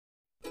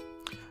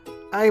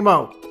Hey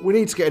Mo, we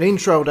need to get an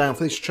intro down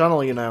for this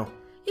channel, you know.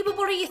 Yeah, but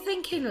what are you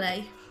thinking,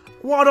 Lee?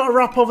 Why don't I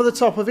rap over the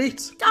top of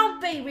it?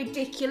 Don't be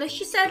ridiculous.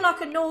 You sound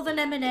like a northern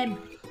Eminem.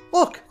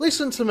 Look,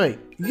 listen to me.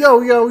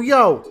 Yo, yo,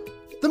 yo.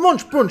 The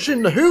Munch Brunch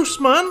in the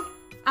hoose, man.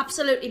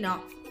 Absolutely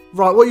not.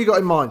 Right, what you got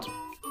in mind?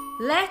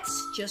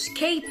 Let's just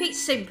keep it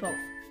simple.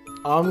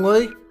 I'm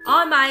Lee.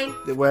 I'm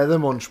Aim. We're the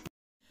Munch.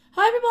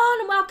 Hi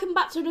everyone and welcome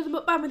back to another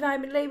mukbang with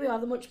Aim and Lee. We are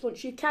the Munch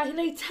Bunch UK.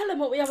 Lee, tell them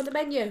what we have on the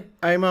menu.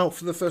 Aim out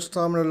for the first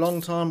time in a long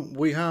time.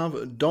 We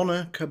have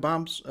doner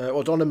kebabs,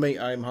 or doner meat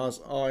Aim has.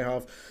 I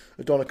have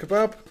a doner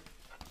kebab,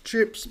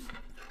 chips,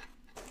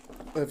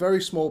 a very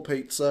small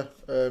pizza.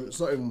 It's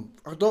not even,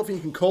 I don't think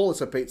you can call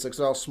it a pizza because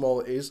of how small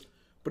it is,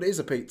 but it is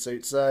a pizza.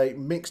 It's a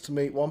mixed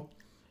meat one.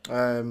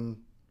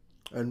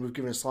 And we've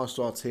given a slice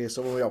to our tier,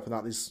 so when we open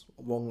that, there's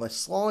one less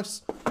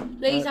slice.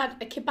 Lee's had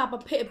a kebab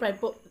and pita bread,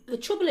 but the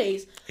trouble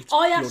is,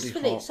 I asked for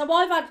this. So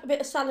I've had a bit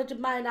of salad and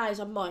mayonnaise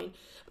on mine,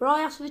 but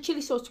I asked for the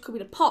chilli sauce to come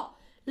in a pot.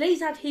 Lee's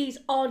had his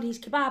on his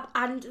kebab,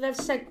 and they've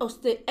sent us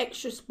the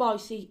extra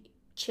spicy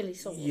chilli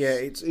sauce. Yeah,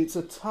 it's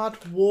a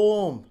tad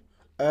warm,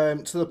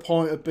 to the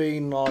point of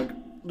being like,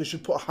 they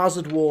should put a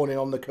hazard warning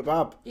on the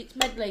kebab. It's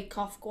made Lee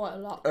cough quite a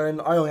lot.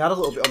 And I only had a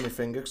little bit on my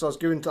finger, because I was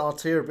giving to our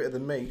tier a bit of the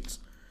meat.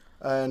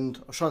 And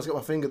I was trying to get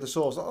my finger the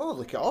sauce. Like, oh,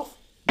 lick it off.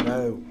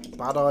 No,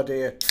 bad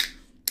idea.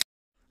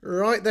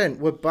 Right then,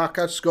 we're back.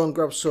 I just go and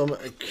grab some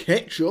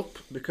ketchup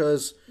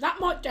because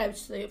That might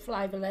douse the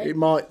flavour, Lee. it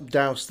might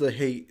douse the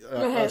heat.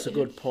 That's a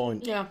good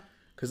point. Yeah.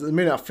 Because at the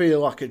minute I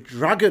feel like a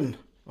dragon.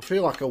 I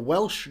feel like a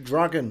Welsh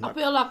dragon. I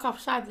feel like I've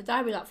saved the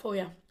day with that for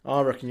you.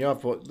 I reckon you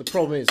have, but the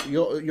problem is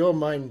your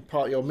main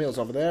part of your meal's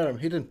over there. I'm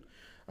hidden.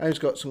 I've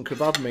got some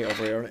kebab meat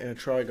over here in a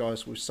tray,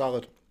 guys, with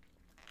salad.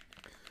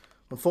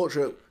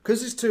 Unfortunately, because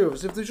there's two of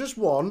us, if there's just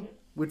one,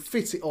 we'd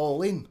fit it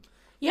all in.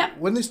 Yep.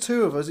 When there's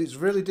two of us, it's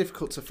really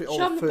difficult to fit all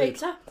the the food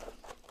pizza.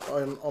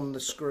 on the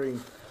screen.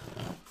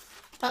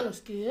 That looks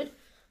good.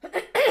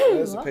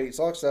 There's the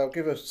pizza. Like I said, I'll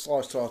give a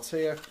slice to our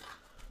tier.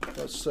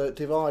 Let's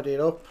divide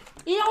it up.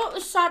 You know what the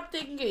sad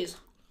thing is?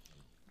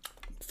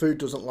 Food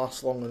doesn't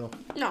last long enough.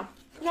 No,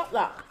 not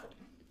that.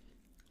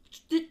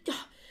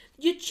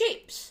 Your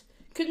chips,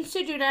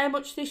 considering how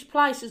much this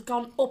place has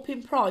gone up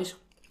in price,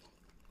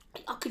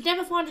 I could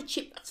never find a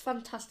chip that's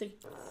fantastic.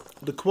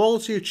 The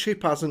quality of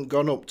chip hasn't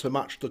gone up to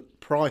match the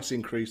price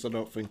increase, I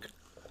don't think.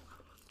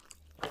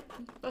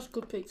 That's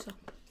good pizza.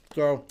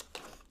 So,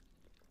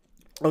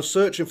 I was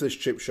searching for this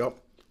chip shop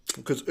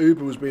because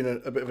Uber was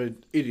being a bit of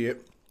an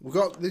idiot.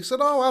 They said,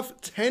 oh, I'll have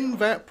 10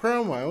 vet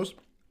promos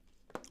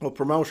or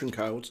promotion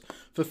codes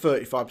for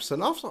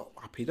 35% off. So,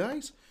 happy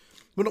days.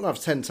 We're not going to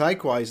have 10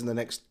 takeaways in the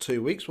next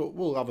 2 weeks, but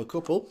we'll have a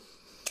couple.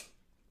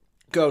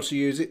 Go to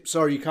use it.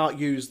 Sorry, you can't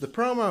use the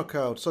promo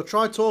code. So I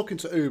tried talking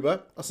to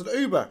Uber. I said,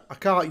 Uber, I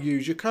can't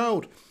use your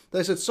code.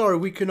 They said, sorry,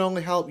 we can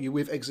only help you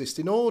with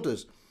existing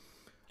orders.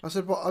 I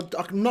said, well,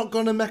 I'm not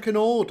going to make an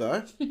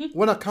order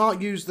when I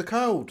can't use the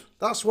code.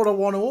 That's what I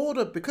want to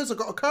order because I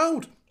got a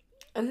code.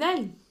 And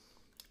then,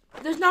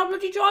 there's no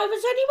bloody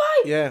drivers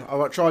anyway. Yeah,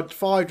 I tried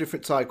 5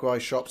 different takeaway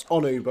shops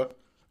on Uber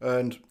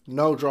and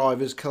no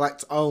drivers,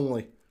 collect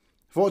only.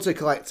 If I wanted to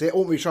collect it, I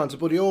wouldn't be trying to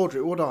bloody order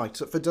it, would I?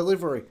 For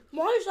delivery.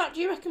 Why is that?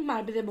 Do you reckon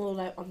maybe they're all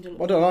out on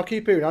delivery? I don't know, I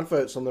keep hearing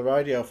adverts on the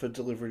radio for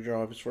delivery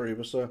drivers for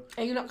Uber, so...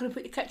 Are you not going to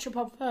put your ketchup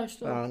on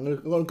first? Or? I'm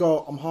going to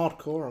go, I'm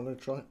hardcore, I'm going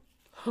to try it.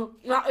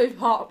 That is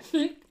hot.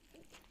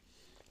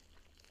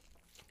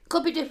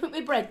 Could be different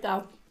with bread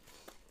though.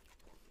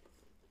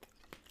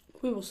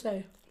 We will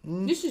see.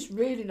 This is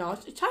really nice.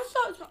 It tastes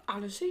like it's got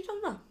aniseed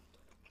on there.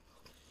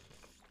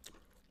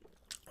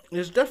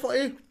 There's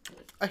definitely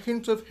a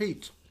hint of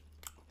heat.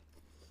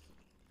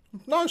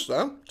 Nice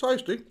though,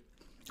 tasty.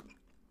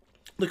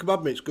 The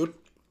kebab meat's good.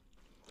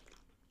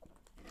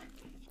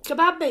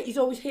 Kebab meat is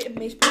always hit and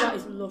miss, but that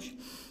is lush.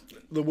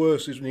 The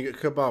worst is when you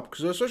get kebab,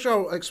 because that's such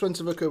how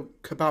expensive a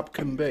kebab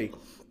can be.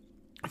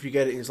 If you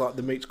get it, it's like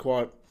the meat's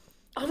quite...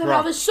 I don't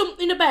know, there's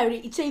something about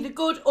it. It's either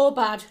good or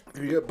bad.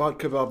 If you get bad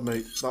kebab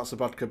meat, that's a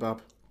bad kebab.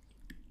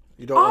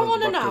 You don't I want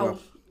want to know. Kebab.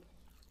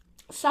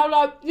 So,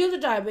 like, the other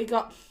day we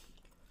got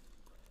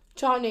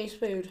Chinese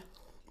food.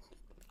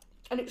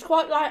 And it was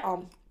quite light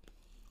on.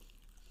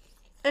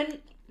 And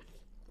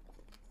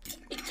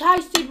it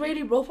tasted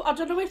really rough. I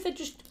don't know if they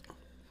just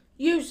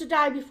used the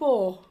day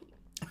before.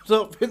 I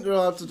don't think they're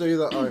allowed to do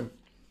that home.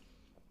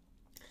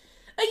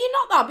 Are you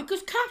not that?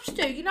 Because caps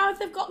do. You know, if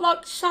they've got,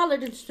 like,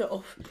 salad and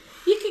stuff,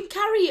 you can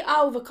carry it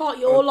over, can't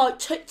you? Or, like,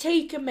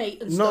 tikka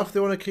meat and stuff. Not if they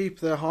want to keep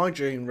their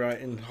hygiene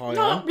rating higher.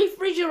 Not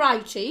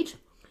refrigerated.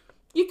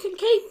 You can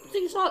keep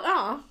things like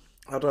that.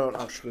 I don't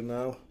actually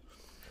know.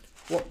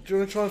 What, do you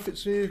want to try and fit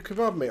some new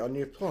kebab meat on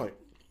your plate?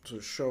 So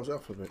it shows it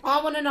off a bit.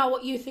 I want to know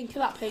what you think of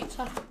that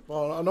pizza.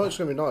 Well, I know it's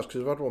going to be nice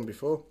because I've had one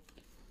before.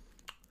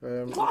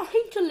 Got a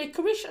hint of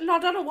licorice, and I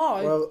don't know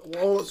why. Well,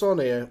 all that's on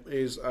here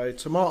is a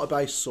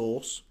tomato-based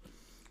sauce.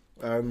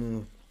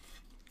 Then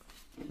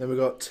we've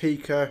got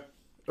tikka,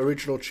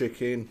 original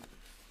chicken,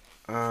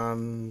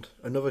 and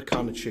another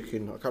kind of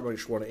chicken. I can't remember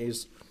which one it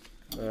is.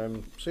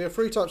 So yeah,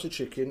 3 types of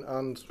chicken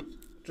and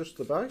just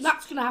the base.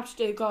 That's going to have to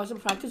do, guys, I'm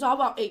afraid, because I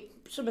won't eat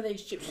some of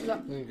these chips.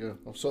 There you go.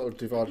 I've sort of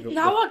divided up.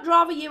 No, I'd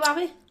rather you have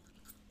it.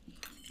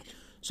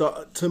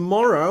 So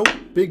tomorrow,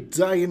 big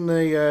day in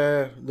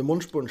the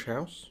Munch Bunch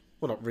house.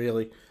 Well, not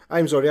really.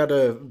 Aim's already had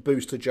a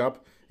booster jab.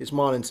 It's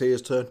mine and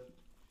Tia's turn.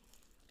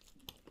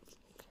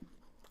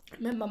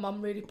 Remember, my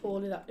mum really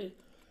poorly that day.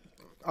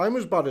 Aim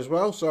was bad as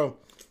well, so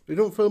they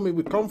don't fill me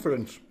with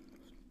confidence.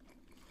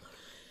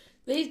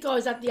 These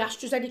guys had the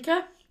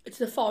AstraZeneca. It's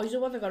the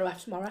Pfizer one they've got to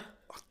have tomorrow.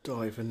 I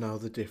don't even know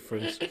the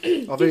difference.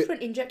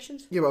 Different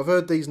injections. Yeah, but I've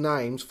heard these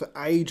names for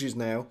ages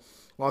now.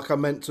 Like I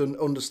meant to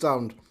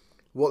understand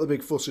what the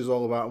big fuss is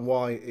all about and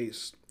why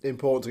it's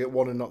important to get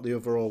one and not the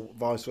other, or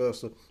vice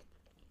versa.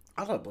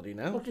 I don't bloody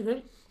know. What do you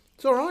think?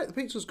 It's alright, the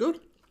pizza's good.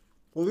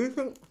 What do you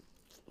think?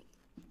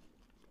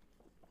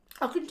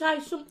 I can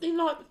taste something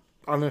like...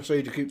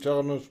 Honestly, you keep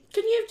telling us.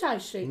 Can you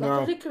taste it? Like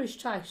No. a licorice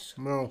taste?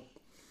 No.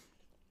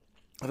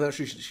 I think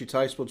she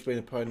taste buds being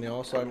a pain in the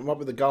arse. It might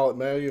be the garlic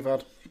mayo you've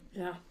had.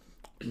 Yeah.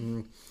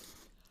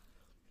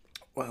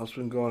 What else has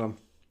been going on?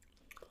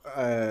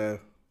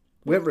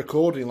 We haven't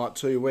recorded in like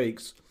 2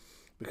 weeks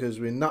because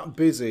we're that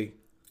busy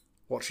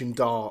watching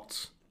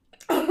darts.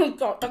 Oh,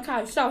 God.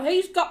 Okay, so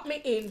he's got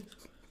me in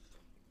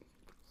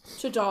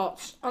to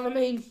darts. And I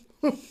mean...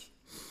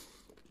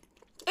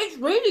 it's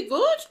really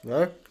good.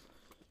 Yeah.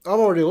 I'm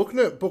already looking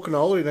at booking a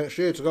holiday next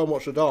year to go and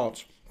watch the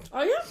darts.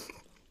 Are you?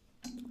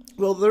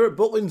 Well, they're at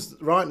Butlins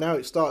right now.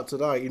 It started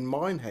today in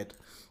Minehead,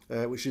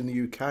 which is in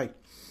the UK.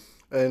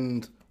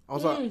 And I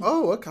was like,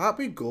 oh, okay, that'd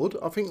be good.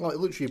 I think like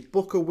literally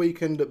book a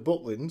weekend at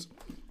Butlins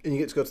and you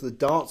get to go to the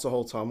darts the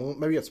whole time. Well,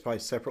 maybe you have to pay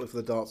separately for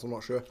the darts, I'm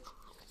not sure.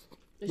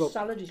 This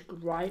salad is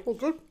great. Well,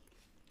 good.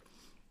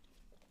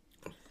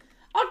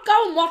 I'd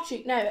go and watch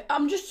it now.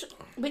 I'm just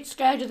a bit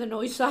scared of the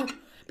noise, so a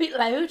bit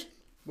loud.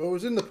 Well, it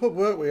was in the pub,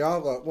 weren't we?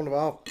 Like one of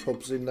our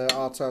pubs in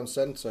our town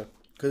centre.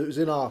 Because it was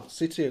in our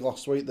city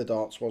last week, the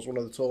darts was one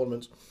of the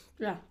tournaments.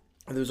 Yeah.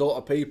 And there was a lot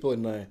of people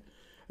in there.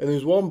 And there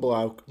was one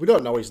bloke, we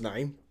don't know his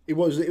name. It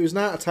was an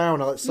out of town,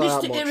 let's say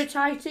that Mr. much.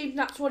 Irritating,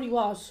 that's what he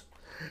was.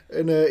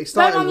 And he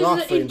started There's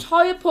laughing. an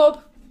entire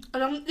pub,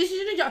 and this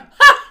is an entire...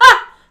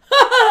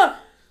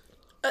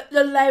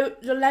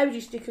 the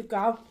loudest he could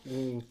go.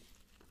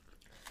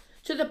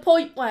 To the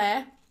point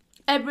where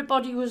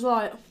everybody was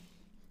like...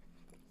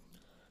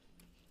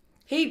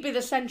 He'd be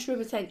the centre of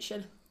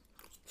attention.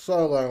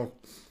 So loud.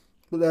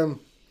 But then...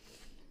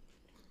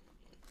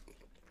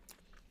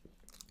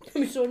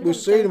 We've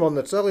seen him on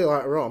the telly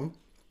later on,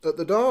 at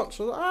the darts.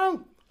 I was like,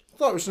 oh, I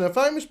thought it was a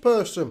famous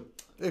person.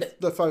 If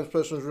the famous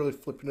person was really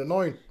flipping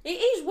annoying. It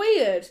is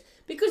weird,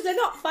 because they're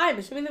not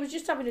famous. I mean, they were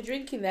just having a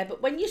drink in there,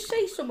 but when you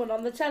see someone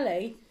on the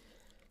telly...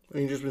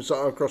 And you've just been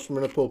sat across from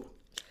him in a pub.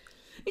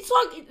 It's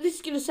like, this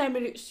is going to sound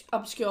really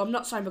obscure, I'm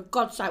not saying for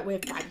God's sake we're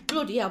fine,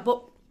 bloody hell,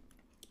 but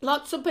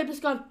like some people's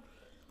gone,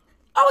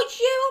 oh, it's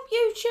you on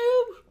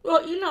YouTube.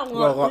 Like, you know,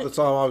 Well, like the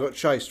time I got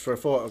chased for a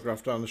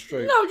photograph down the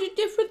street. No, just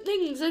different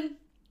things, and...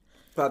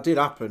 That did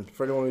happen,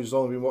 for anyone who's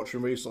only been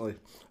watching recently.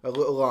 A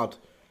little lad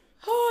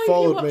Oh,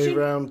 followed me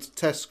around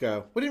Tesco.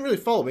 Well, he didn't really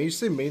follow me, he's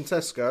seen me in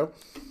Tesco.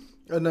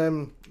 And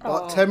then,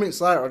 like 10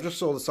 minutes later, I just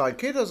saw the side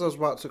kid as I was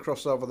about to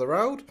cross over the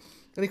road.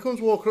 And he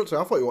comes walking up to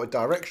me. I thought he wanted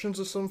directions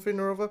or something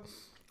or other.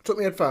 Took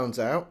my headphones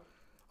out.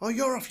 Oh,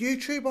 you're off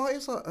YouTube, aren't you?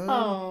 It's like,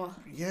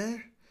 yeah.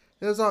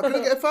 He was like, can I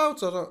get a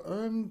photo? I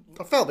was like,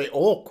 I felt a bit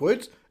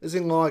awkward, as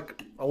in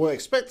like, I weren't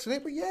expecting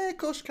it, but yeah, of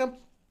course you can.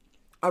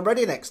 I'm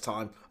ready next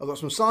time. I've got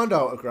some signed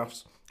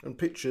autographs and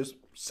pictures,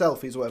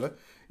 selfies, whatever,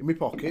 in my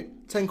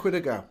pocket. 10 quid a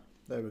go.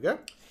 There we go.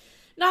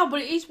 No,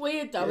 but it is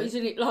weird though,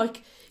 isn't it?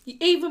 Like,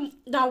 even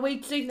though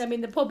we'd seen them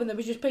in the pub and there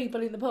was just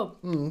people in the pub.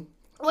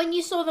 When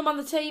you saw them on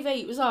the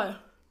TV, it was like,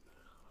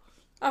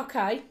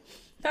 okay,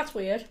 that's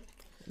weird.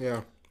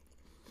 Yeah.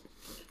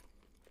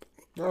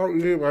 Oh,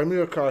 you, Amy,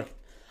 okay.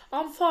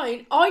 I'm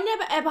fine. I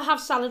never ever have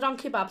salad on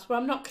kebabs, but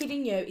I'm not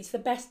kidding you. It's the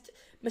best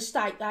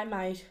mistake they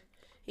made.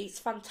 It's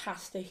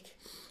fantastic.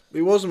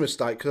 It was a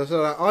mistake, because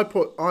I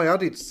said, I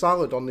added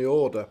salad on the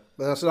order.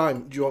 And I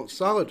said, do you want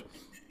salad?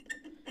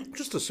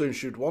 Just as soon as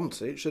she'd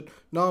want it, she said,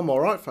 no, I'm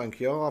alright, thank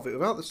you. I'll have it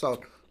without the salad.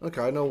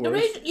 Okay, no The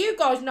worries. reason, you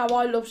guys know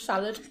I love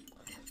salad,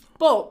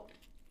 but...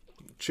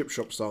 Chip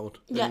shop salad.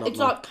 Yeah, it's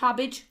like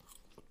cabbage.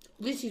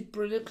 This is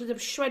brilliant, because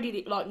they've shredded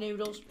it like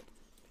noodles.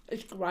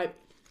 It's great.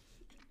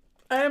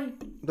 Then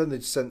they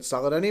sent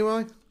salad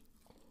anyway.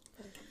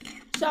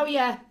 So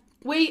yeah,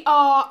 we've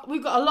got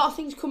a lot of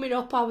things coming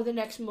up over the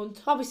next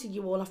month. Obviously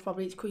you all have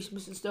probably, it's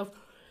Christmas and stuff.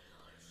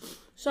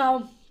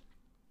 So,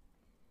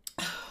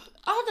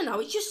 I don't know,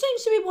 it just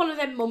seems to be one of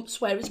them months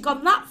where it's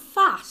gone that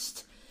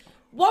fast.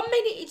 1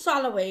 minute it's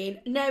Halloween,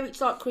 now it's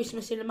like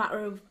Christmas in a matter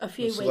of a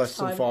few weeks time. Less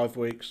than 5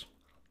 weeks.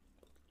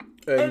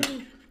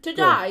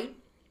 Today,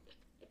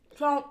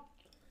 so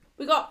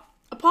we got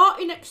a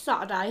party next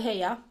Saturday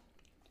here.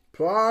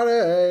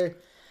 Party!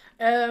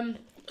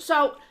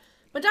 So,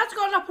 my dad's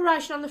got an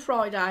operation on the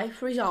Friday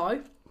for his eye.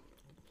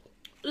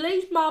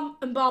 Lee's mum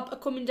and Bob are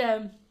coming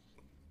down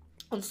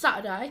on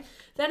Saturday.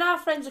 Then our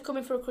friends are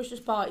coming for a Christmas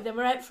party. Then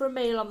we're out for a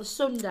meal on the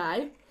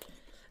Sunday.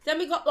 Then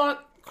we got like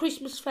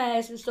Christmas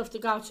fairs and stuff to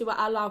go to at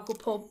our local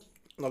pub.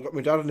 I've got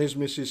my dad and his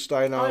missus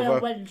staying over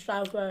On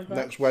Wednesday,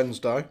 next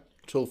Wednesday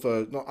till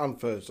Thursday, not on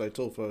Thursday,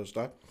 till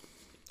Thursday.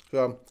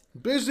 So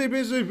busy,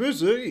 busy,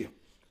 busy.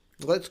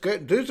 Let's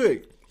get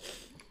dizzy.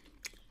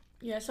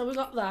 Yeah, so we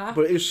got that.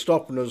 But it is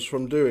stopping us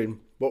from doing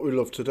what we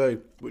love to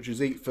do, which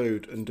is eat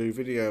food and do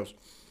videos.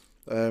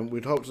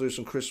 We'd hoped to do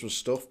some Christmas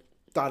stuff.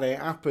 That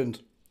ain't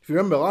happened. If you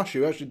remember last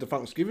year, we actually did the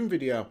Thanksgiving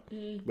video.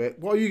 But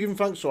what are you giving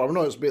thanks for? I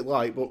know it's a bit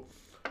late, but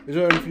is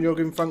there anything you're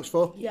giving thanks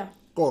for? Yeah.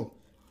 Go on.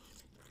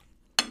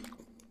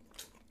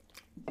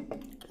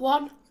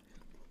 One.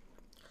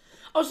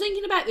 I was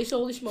thinking about this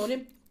all this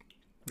morning.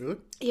 Really?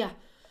 Yeah.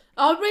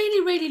 I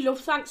really, really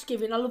love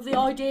Thanksgiving. I love the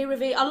idea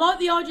of it. I like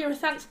the idea of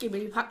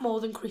Thanksgiving, in fact, more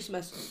than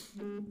Christmas.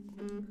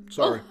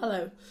 Sorry. Oh,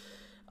 hello.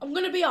 I'm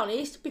going to be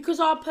honest, because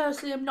I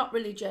personally am not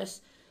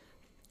religious,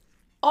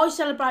 I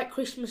celebrate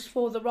Christmas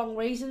for the wrong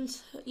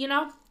reasons, you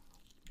know?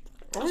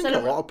 I think a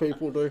lot of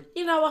people do.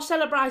 You know, I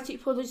celebrate it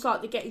for just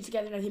like the getting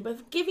together and everything,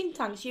 but giving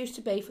thanks used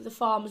to be for the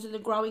farmers and the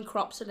growing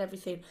crops and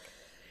everything.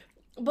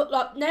 But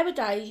like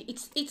nowadays,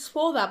 it's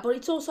for that, but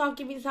it's also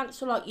giving thanks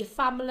for like your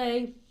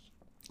family,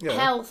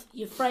 health,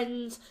 your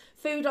friends,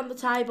 food on the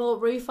table,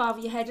 roof over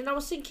your head. And I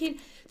was thinking,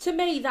 to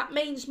me, that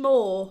means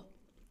more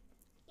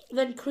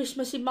than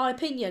Christmas, in my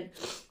opinion.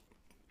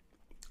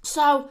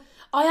 So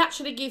I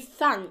actually give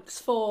thanks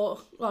for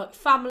like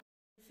family,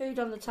 food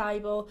on the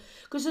table,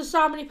 because there's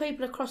so many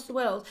people across the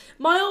world.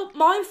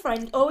 My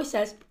friend always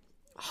says,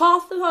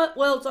 half the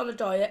world's on a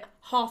diet,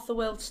 half the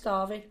world's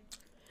starving,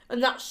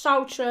 and that's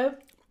so true.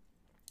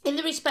 In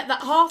the respect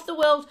that half the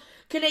world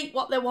can eat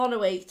what they want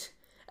to eat,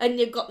 and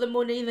you've got the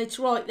money and it's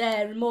right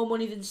there and more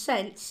money than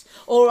sense,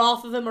 or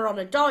half of them are on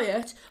a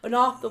diet and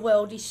half the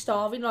world is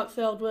starving, like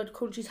third world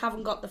countries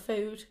haven't got the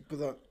food.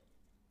 But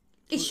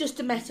it's just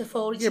a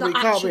metaphor. It's yeah, not but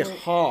it can't actual. be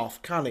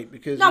half, can it?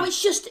 Because no,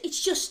 it's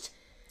just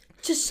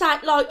to say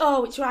like,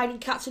 oh, it's raining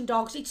cats and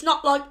dogs. It's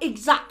not like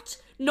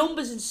exact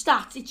numbers and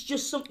stats. It's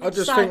just something. I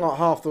just think like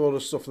half the world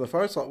is stuff in the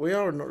face like we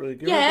are and not really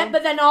giving yeah, them.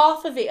 but then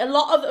half of it,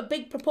 a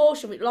big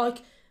proportion of it,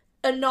 like,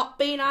 are not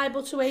being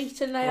able to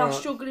eat and they are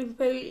struggling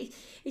for food.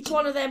 It's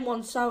one of them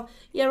ones. So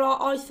yeah,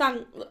 I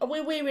think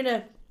we're in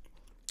a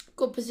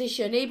good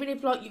position, even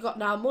if like you got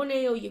no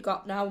money or you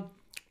got no.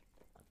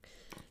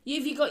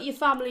 If you got your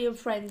family and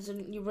friends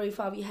and your roof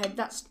over your head,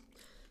 that's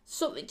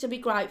something to be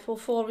grateful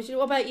for. What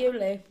about you,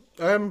 Lee?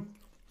 I'm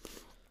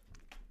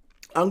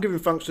giving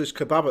thanks to this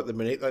kebab at the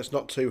minute. That's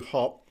not too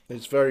hot.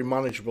 It's very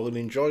manageable and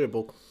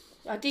enjoyable.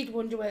 I did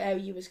wonder how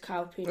you was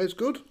coping. It's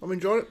good. I'm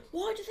enjoying it.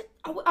 Why do they?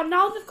 I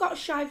know they've got to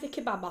shave the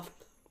kebab off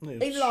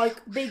in like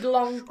big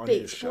long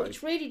bits, but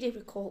it's really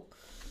difficult.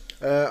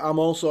 I'm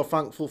also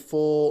thankful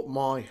for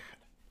my.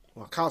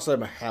 Well, I can't say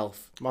my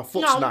health. My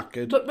foot's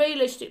knackered. But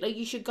realistically,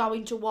 you should go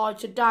into why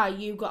today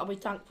you've got to be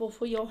thankful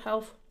for your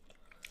health.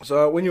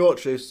 So when you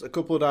watch this, a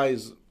couple of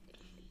days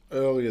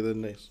earlier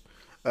than this,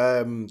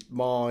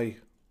 my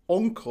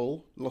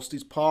uncle lost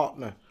his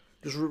partner.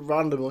 Just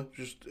randomly.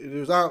 He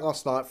was out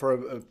last night for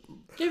a...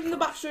 Give him the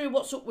backstory.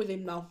 What's up with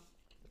him now?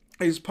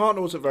 His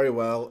partner wasn't very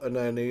well, and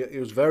then he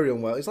was very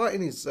unwell. He's like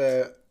in his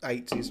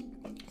 80s.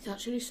 He's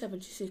actually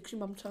 76, your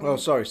mum told me. Oh,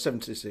 sorry,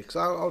 76.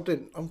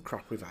 I'm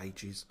crap with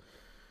ages.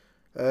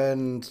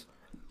 And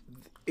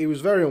he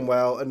was very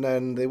unwell, and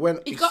then they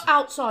went... He's got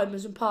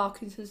Alzheimer's and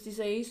Parkinson's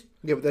disease.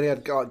 Yeah, but then he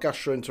had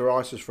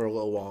gastroenteritis for a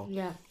little while.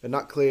 Yeah. And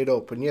that cleared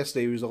up, and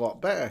yesterday he was a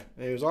lot better.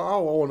 And he was like,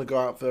 oh, I want to go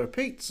out for a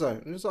pizza.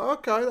 And he was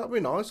like, okay, that'd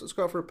be nice, let's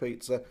go for a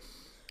pizza.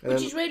 And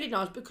Which is really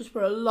nice, because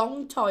for a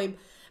long time,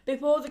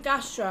 before the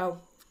gastro,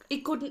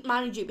 he couldn't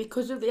manage it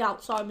because of the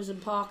Alzheimer's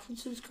and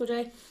Parkinson's, could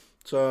he?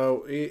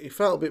 So he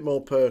felt a bit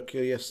more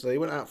perky yesterday. He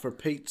went out for a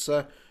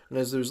pizza, and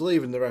as he was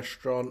leaving the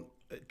restaurant,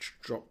 it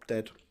dropped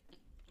dead.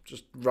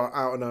 Just right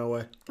out of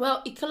nowhere.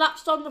 Well, he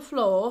collapsed on the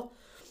floor.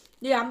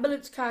 The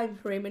ambulance came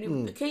for him,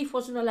 and Keith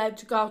wasn't allowed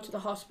to go to the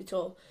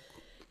hospital.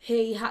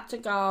 He had to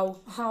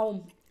go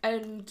home,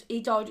 and he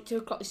died at 2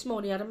 o'clock this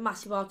morning. He had a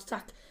massive heart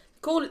attack. They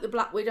call it the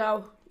Black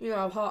Widow,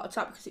 heart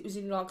attack, because it was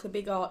in like the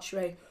big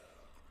artery.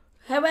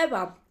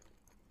 However,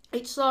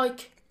 it's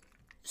like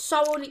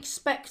so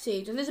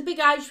unexpected, and there's a big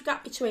age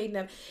gap between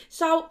them.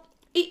 So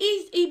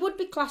he would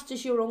be classed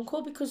as your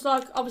uncle, because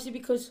obviously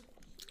because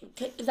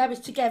they was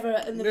together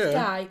and they was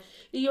gay,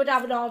 you would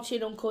have an auntie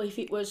and uncle if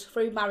it was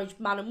through marriage,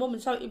 man and woman,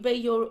 so it would be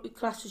your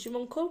class as your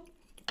uncle.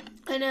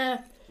 And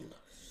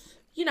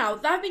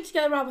they've been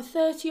together over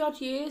 30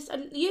 odd years,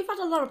 and you've had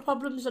a lot of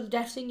problems and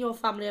deaths in your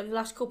family over the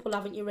last couple,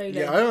 haven't you, really?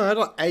 Yeah, I had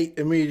like 8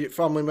 immediate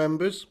family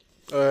members,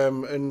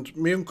 and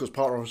my uncle's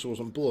partner obviously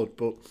wasn't blood,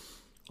 but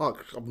like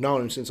I've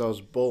known him since I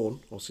was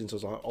born, or since I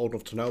was like old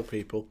enough to know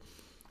people,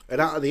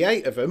 and out of the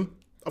 8 of them,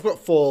 I've got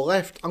 4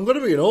 left. I'm going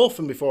to be an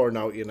orphan before I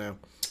know it,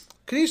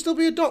 Can you still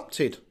be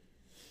adopted?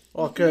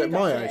 Like at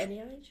my age? At any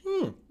age.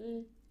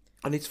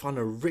 I need to find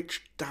a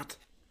rich dad.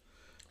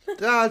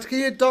 Dad, can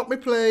you adopt me,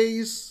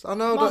 please? I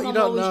know that you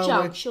don't know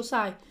jokes. me. She'll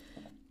say,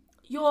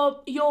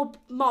 your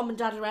mum and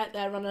dad are out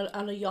there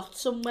on a yacht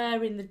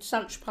somewhere in the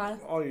Saint-Tropez.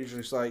 I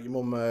usually say, your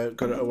mum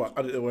got it away,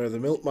 had it away with the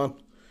milkman.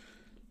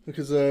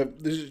 Because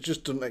this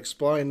just doesn't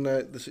explain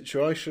the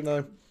situation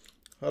now.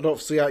 I don't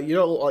see how you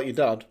don't look like your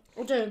dad.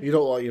 I do. You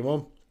don't look like your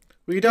mum.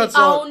 Well, your dad's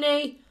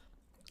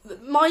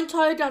my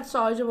entire dad's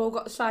side have all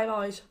got the same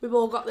eyes. We've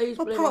all got these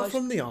blue apart eyes.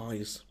 from the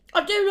eyes.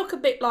 I do look a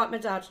bit like my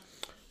dad.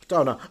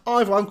 Don't know.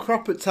 I'm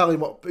crap at telling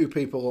who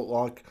people look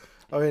like.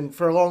 I mean,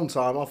 for a long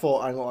time, I thought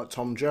I looked like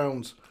Tom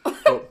Jones.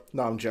 But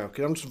no, I'm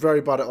joking. I'm just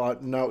very bad at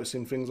like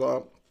noticing things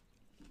like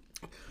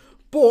that.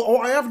 But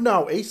what I have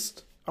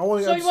noticed,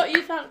 What are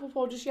you thankful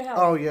for? Just your health?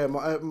 Oh yeah, my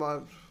I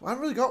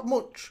haven't really got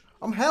much.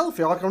 I'm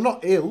healthy. Like I'm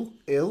not ill,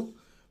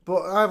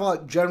 but I have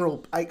like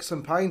general aches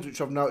and pains, which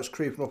I've noticed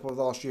creeping up over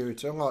the last year or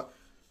two. I'm like,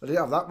 I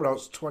didn't have that when I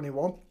was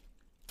 21.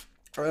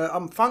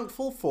 I'm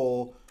thankful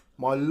for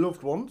my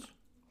loved ones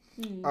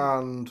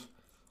and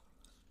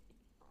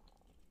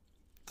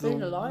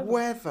the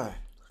weather.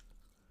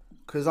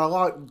 Because I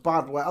like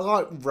bad weather. I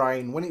like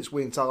rain. When it's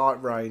winter, I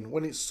like rain.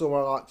 When it's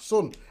summer, I like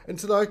sun. And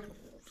today,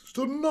 it's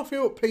done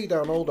nothing but pee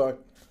down all day.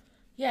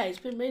 Yeah, it's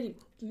been really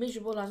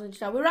miserable, hasn't it?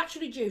 Today? We're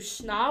actually due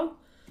snow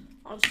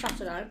on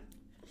Saturday.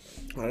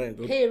 That ain't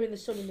good. Here in the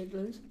sunny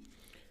Midlands.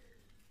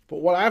 But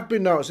what I've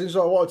been noticing,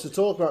 so I wanted to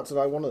talk about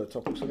today, one of the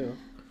topics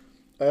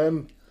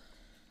anyway.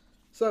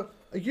 So,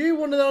 are you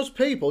one of those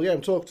people, yeah,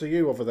 I'm talking to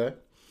you over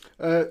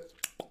there,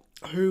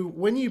 who,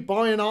 when you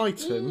buy an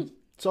item,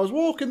 so I was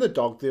walking the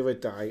dog the other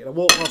day, and I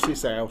walked past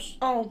this house.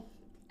 Oh,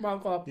 my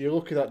God. You're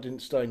lucky that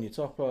didn't stain your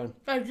top, home.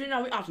 Oh, do you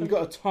know it happened? You've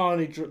got a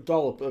tiny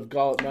dollop of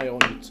garlic mayo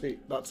on your teeth.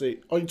 That's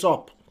it. On your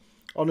top.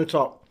 On the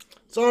top.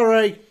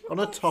 Sorry. On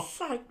the top.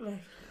 Exactly.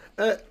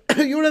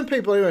 You're one of them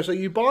people anyway, so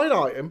you buy an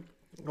item,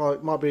 like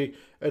it might be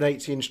an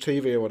 80-inch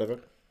TV or whatever,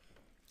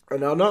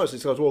 and I noticed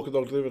this, I was walking the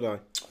dog the other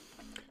day.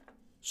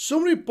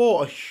 Somebody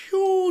bought a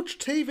huge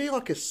TV,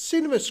 like a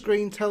cinema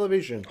screen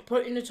television.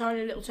 Put it in a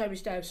tiny little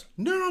Toby's house.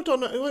 No, I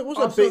don't know. It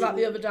wasn't I saw that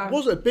the other day. It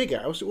wasn't a big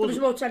house. It was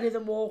more telly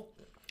than wall.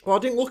 Well, I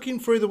didn't look in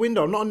through the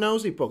window. I'm not a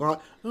nosy bug. I'm like,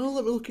 oh,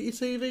 let me look at your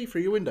TV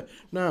through your window.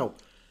 No,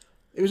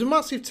 it was a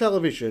massive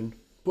television,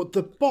 but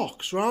the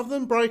box, rather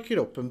than break it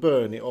up and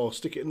burn it or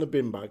stick it in the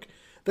bin bag,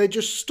 they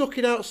just stuck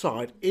it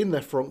outside in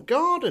their front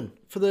garden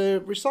for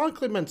the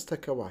recycling men to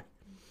take away.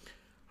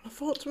 And I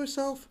thought to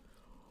myself,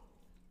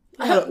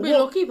 we're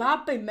lucky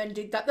bad bin men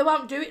did that. They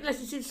won't do it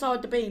unless it's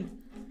inside the bin.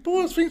 But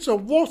I think so.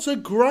 What a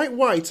great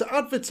way to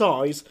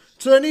advertise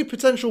to any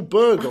potential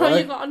burglar. Oh,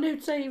 you got a new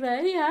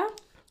TV, yeah.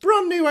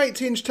 Brand new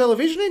 80-inch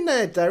television in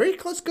there,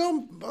 Derek. Let's go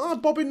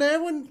and bob in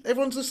there when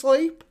everyone's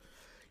asleep.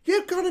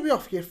 You've got to be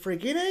off your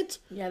frigging head.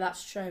 Yeah,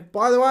 that's true.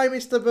 By the way,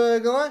 Mr.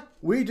 Burglar,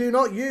 we do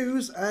not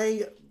use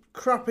a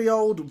crappy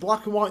old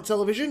black and white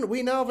television.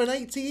 We now have an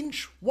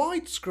 80-inch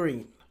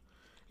widescreen.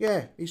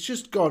 Yeah, it's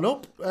just gone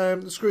up.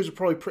 The screws are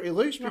probably pretty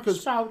loose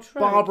because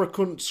Barbara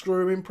couldn't screw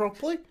them in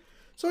properly.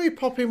 So you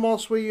pop in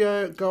whilst we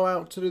go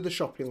out to do the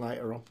shopping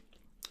later on.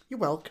 You're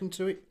welcome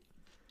to it.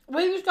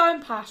 We was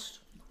going past.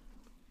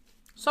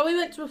 So we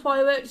went to a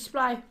firework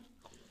display.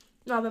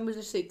 November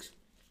the 6th.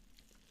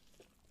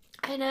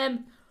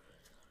 And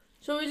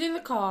so we was in the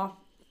car.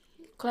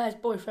 Claire's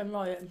boyfriend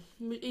Ryan.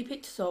 He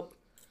picked us up.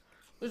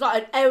 It was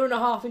like an hour and a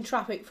half in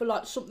traffic for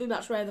like something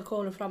that's round the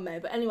corner from me.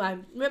 But anyway,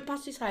 we went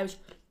past his house.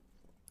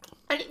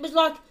 And it was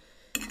like,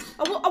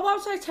 I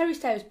won't say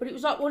terraced house, but it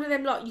was like one of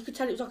them, like, you could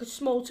tell it was like a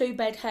small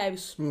 2-bed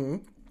house.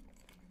 Mm.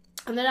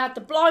 And then it had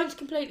the blinds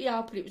completely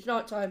open, it was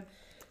night time.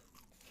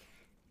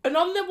 And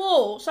on the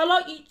wall, so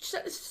like you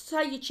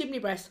say your chimney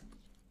breast,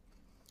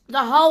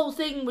 the whole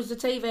thing was the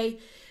TV.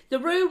 The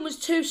room was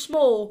too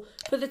small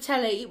for the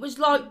telly. It was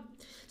like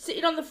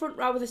sitting on the front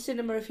row of the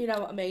cinema, if you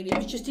know what I mean. It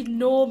was just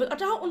enormous. I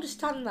don't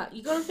understand that.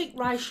 You've got to think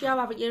ratio,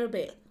 haven't you, a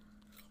bit?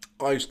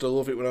 I used to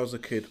love it when I was a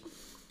kid,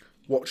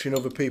 watching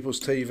other people's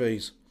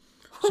TVs.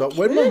 So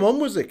when my mum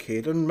was a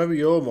kid, and maybe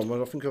your mum,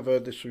 and I think I've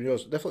heard this from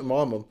yours, definitely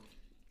my mum,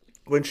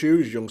 when she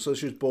was young, so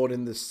she was born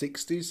in the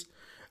 60s,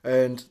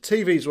 and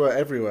TVs were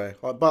everywhere.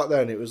 Like back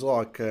then, it was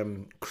like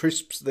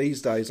crisps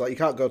these days. Like you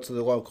can't go to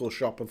the local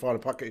shop and find a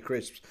packet of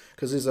crisps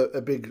because there's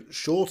a big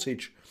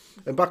shortage.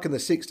 And back in the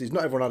 60s,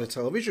 not everyone had a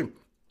television.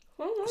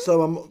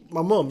 So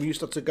my mum used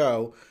to have to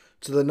go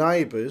to the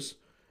neighbours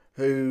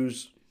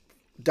whose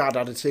dad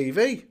had a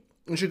TV.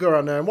 And she'd go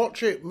around there and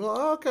watch it. I'm like,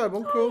 oh, okay,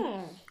 Mum,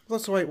 cool.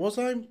 That's the way it was,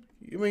 Aim.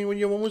 You mean when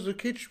your mum was a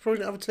kid, she probably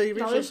didn't have a TV?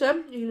 Now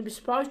listen, you're going to be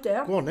surprised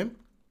there. Go on, then.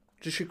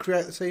 Did she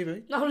create the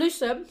TV? Now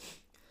listen.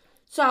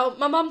 So,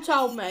 my mum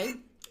told me,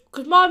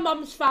 because my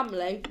mum's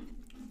family,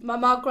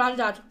 my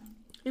granddad,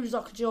 he was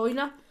like a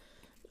joiner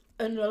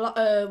and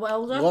a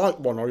welder. Like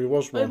one, or he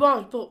was one? He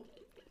was, but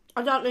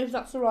I don't know if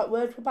that's the right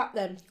word for back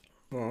then.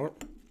 Right.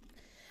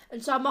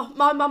 And so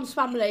my mum's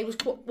family was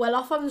put well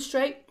off on the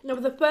street. They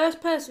were the first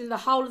person in the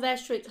whole of their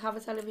street to have a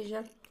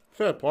television.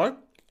 Fair play.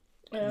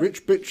 Yeah.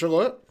 Rich bitch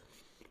alert.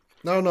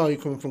 No, you're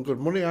coming from good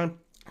money, Aim.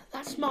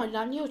 That's my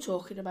nan you're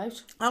talking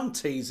about. I'm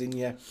teasing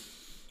you.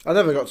 I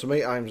never got to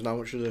meet Ames now,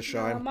 which is a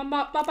shame.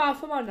 No,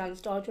 both of my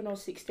nans died when I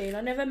was 16.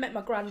 I never met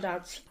my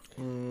granddads.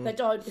 They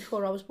died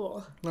before I was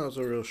born. That was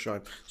a real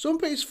shame.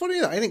 It's funny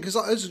that, isn't it? Because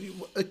as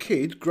a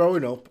kid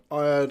growing up,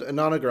 I had a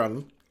nan and a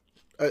gran.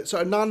 So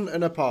a nan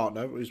and a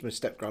partner, who's my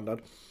step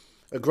granddad,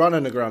 a gran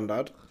and a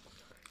granddad.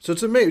 So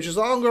to me, it was just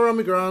like, I'm going around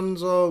my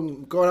grands or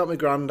I'm going out with my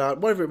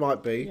granddad, whatever it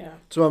might be, Yeah.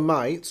 to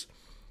my mates.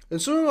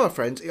 And some of my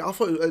friends, I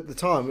thought at the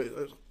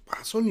time,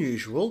 that's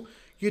unusual.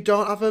 You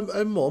don't have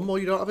a mum or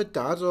you don't have a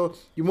dad or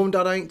your mum and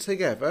dad ain't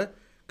together.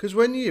 Because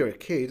when you're a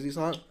kid, it's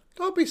like,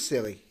 don't be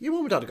silly. Your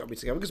mum and dad have got to be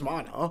together because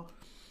mine are.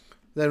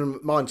 Then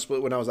mine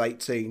split when I was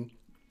 18.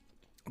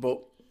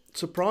 But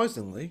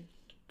surprisingly,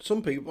 a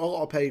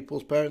lot of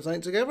people's parents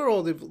ain't together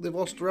or they've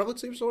lost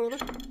relatives or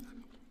whatever.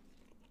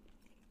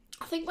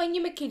 I think when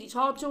you're a kid, it's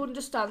hard to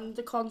understand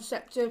the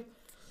concept of...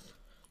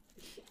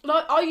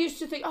 Like, I used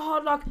to think,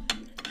 I'd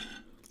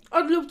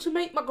love to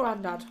meet my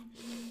granddad.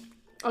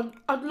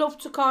 I'd love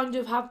to kind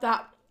of have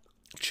that...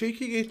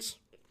 Cheeky kids.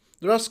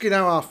 They're asking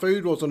how our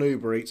food was on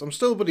Uber Eats. I'm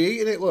still bloody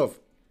eating it, love.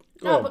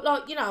 But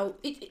like, you know,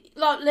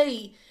 like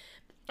Lee,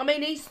 I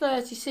mean, he's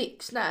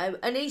 36 now,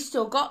 and he's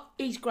still got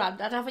his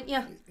granddad, haven't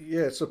you?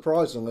 Yeah,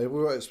 surprisingly. We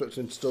weren't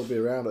expecting him to still be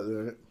around at the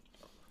minute.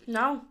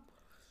 No.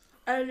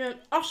 And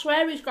I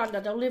swear his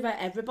granddad will live out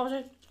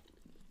everybody.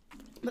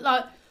 But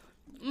like,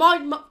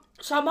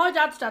 my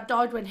dad's dad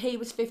died when he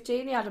was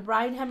 15. He had a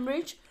brain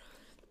hemorrhage.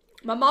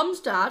 My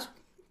mum's dad,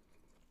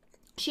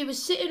 she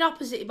was sitting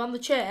opposite him on the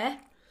chair,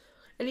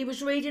 and he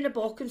was reading a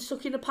book and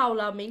sucking a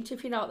polo mint,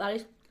 if you know what that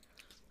is.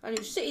 And he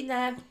was sitting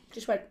there,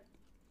 just went,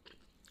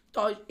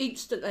 died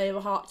instantly of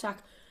a heart attack.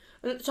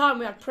 And at the time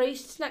we had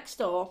priests next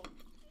door.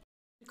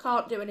 You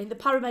can't do anything. The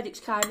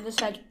paramedics came and they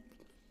said,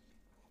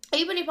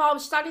 even if I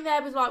was standing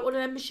there with like one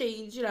of them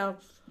machines, you know,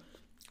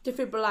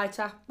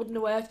 defibrillator, wouldn't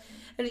have worked.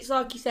 And it's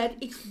like he said,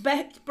 it's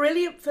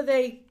brilliant for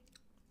the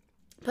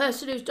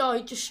person who's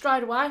died just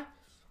straight away.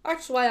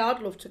 That's the way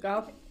I'd love to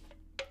go.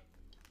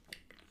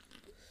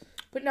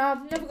 But no,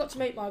 I've never got to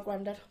meet my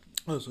granddad.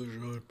 That's a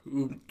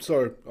shame.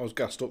 Sorry, I was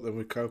gassed up then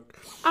with Coke.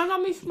 And I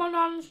miss my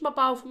nans, my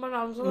both of my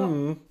nans a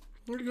lot.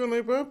 What are you going to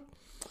do, bro?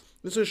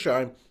 It's a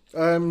shame.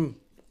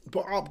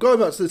 But going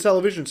back to the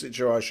television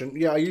situation,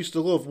 yeah, I used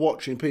to love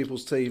watching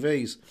people's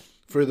TVs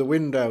through the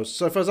windows.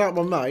 So if I was out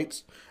with my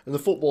mates and the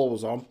football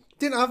was on,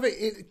 didn't have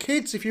it.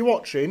 Kids, if you're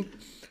watching,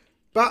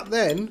 back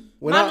then...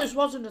 Manners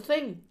wasn't a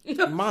thing.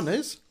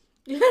 Manners?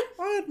 Yeah.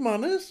 I had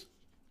manners.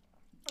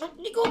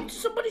 You go up to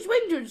somebody's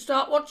window and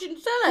start watching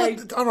telly.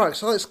 Well, alright,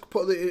 so let's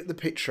put the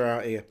picture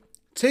out here.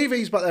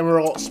 TVs back then were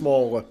a lot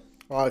smaller.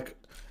 Like,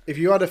 if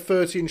you had a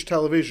 30-inch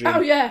television, Oh,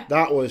 yeah.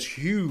 that was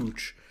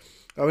huge.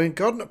 I mean,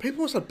 God,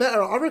 people must have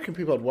better... I reckon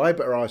people had way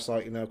better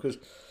eyesight, you know, because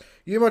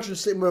you imagine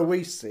sitting where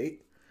we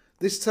sit,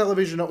 this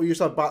television that we used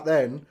to have back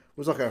then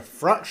was like a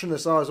fraction the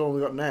size of the one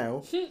we got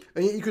now,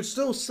 and yet you could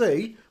still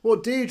see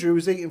what Deirdre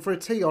was eating for a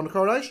tea on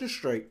Coronation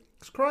Street.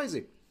 It's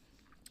crazy.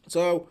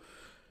 So...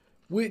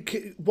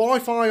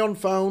 Wi-Fi on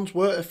phones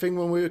weren't a thing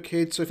when we were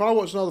kids. So if I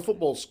watched another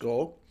football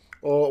score,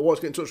 or wanted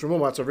to get in touch with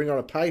mum, I had to ring her on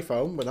a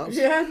payphone. When that's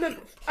Yeah, and the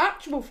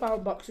actual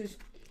phone boxes.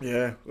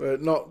 Yeah,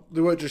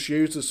 they weren't just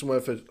used as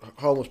somewhere for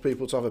homeless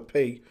people to have a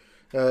pee,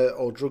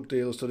 or drug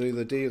dealers to do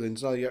their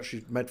dealings. No, you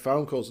actually made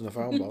phone calls in a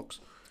phone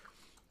box.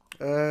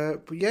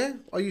 But yeah,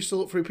 I used to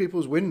look through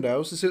people's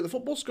windows to see what the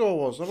football score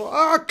was. And I'm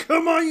like,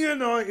 come on,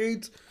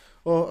 United!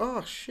 Or,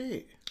 oh,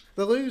 shit,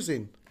 they're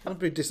losing. I'd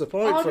be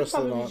disappointed for I'd us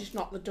tonight. probably just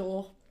knock the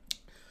door.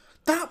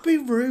 That'd be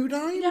rude,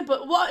 eh? Yeah,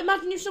 but what?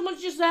 Imagine if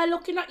someone's just there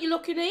looking at you,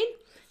 looking in.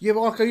 Yeah, but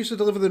like I used to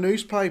deliver the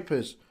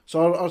newspapers.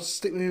 So I'd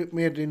stick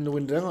my head in the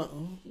window like,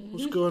 oh,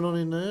 what's going on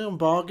in there? I'm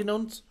bargain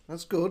hunt.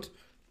 That's good.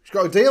 She's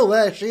got a deal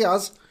there, she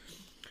has.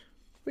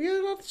 But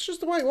yeah, that's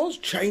just the way it was.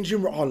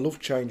 Changing rooms. I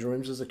loved changing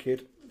rooms as a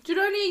kid. Do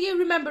any of you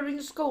remember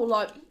in school,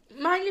 like,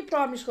 mainly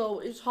primary school,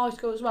 it was high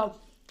school as well,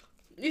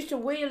 used to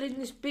wheel in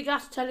this big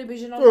ass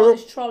television on like,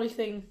 this trolley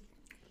thing.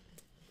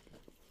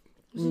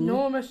 It was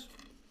enormous.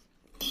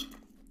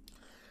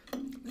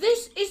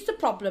 This is the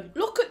problem.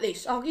 Look at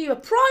this. I'll give you a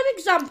prime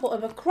example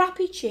of a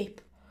crappy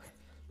chip.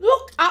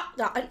 Look at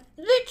that. And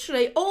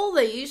literally all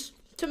these,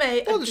 to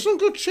me... Oh, there's some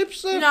good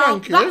chips there, no,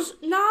 thank you.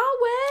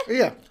 where?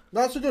 Yeah,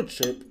 that's a good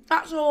chip.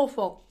 That's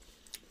awful.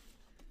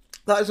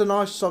 That is a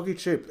nice soggy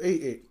chip.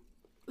 Eat it.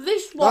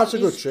 This one That's a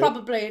good is chip.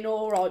 probably an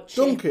alright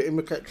chip. Dunk it in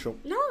the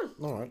ketchup. No.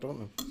 Alright, don't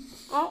know.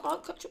 I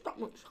don't ketchup that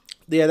much.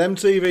 Yeah, them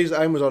TVs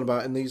that Aim was on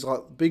about in these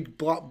like big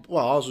black...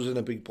 Well, ours was in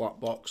a big black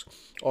box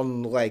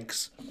on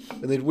legs.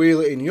 And they'd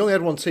wheel it in. You only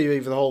had one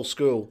TV for the whole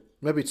school.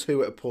 Maybe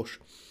two at a push.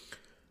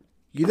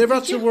 You never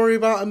had to worry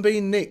about them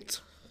being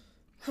nicked.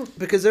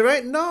 Because there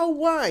ain't no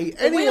way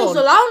The wheels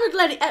alone had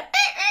let it...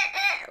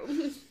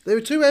 They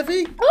were too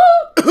heavy.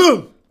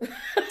 I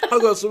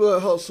got some of that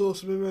hot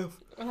sauce in my mouth.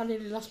 I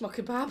nearly lost my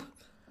kebab.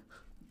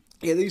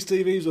 Yeah, these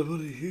TVs are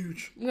bloody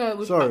huge. No, it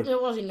was, Sorry.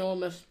 It was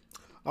enormous.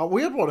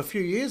 We had one a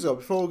few years ago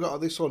before we got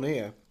this one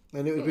here.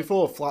 And it was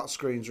before flat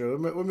screens were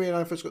when me and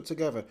I first got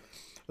together.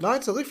 And I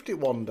had to lift it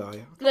one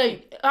day.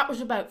 Lee, that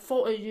was about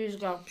 40 years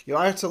ago. Yeah,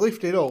 I had to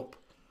lift it up.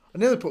 I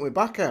nearly put my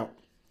back out.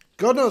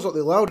 God knows what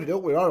they loaded it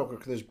up with.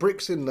 Because there's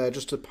bricks in there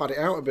just to pad it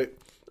out a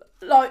bit.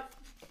 Like,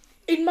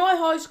 in my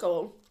high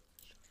school,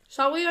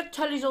 so we had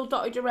tellies all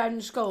dotted around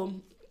the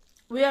school.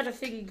 We had a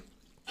thing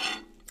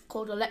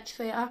called a lecture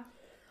theatre.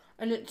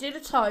 And at dinner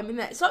time in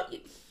there, it's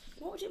like,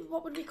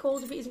 What would it be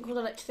called if it isn't called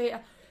a lecture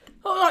theatre?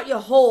 Not like your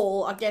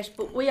hall, I guess,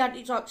 but we had,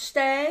 it's like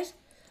stairs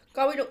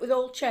going up with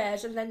all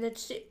chairs, and then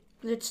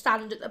they'd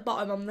stand at the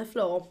bottom on the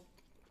floor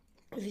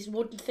with this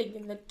wooden thing,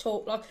 and they'd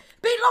talk like,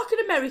 a bit like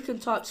an American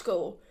type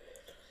school.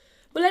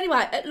 Well,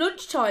 anyway, at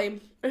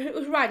lunchtime, if it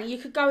was raining, you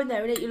could go in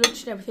there and eat your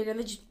lunch and everything, and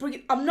they just bring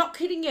it. I'm not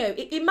kidding you.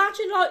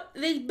 Imagine like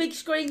these big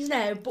screens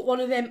now, but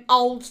one of them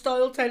old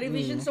style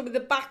televisions, so with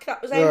the back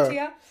that was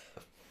emptier.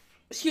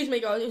 Excuse me,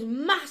 guys, it was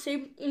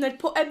massive, and they'd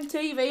put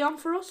MTV on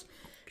for us.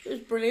 It was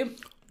brilliant.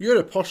 You had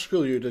a posh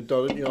school you did,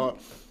 didn't you? Like,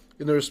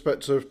 in the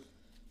respect of,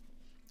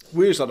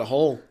 we just had a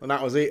hall, and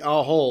that was it.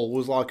 Our hall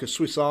was like a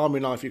Swiss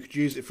Army knife. You could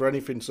use it for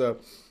anything.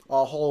 So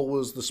our hall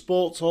was the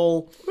sports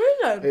hall.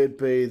 Really? It'd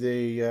be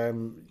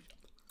the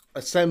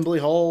assembly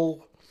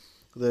hall,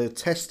 the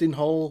testing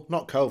hall,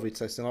 not COVID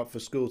testing, like for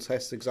school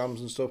test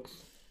exams and stuff.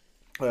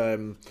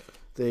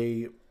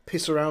 The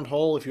piss around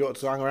hall, if you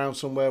wanted to hang around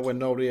somewhere when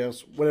nobody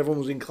else, when everyone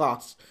was in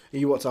class, and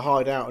you wanted to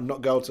hide out and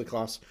not go to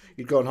class,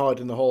 you'd go and hide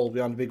in the hall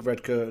behind the big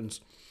red curtains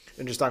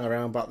and just hang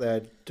around back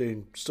there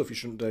doing stuff you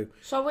shouldn't do.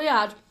 So we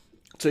had...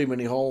 Too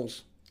many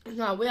halls.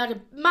 No, we had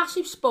a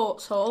massive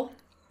sports hall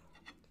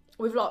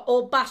with like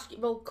all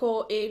basketball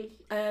court in,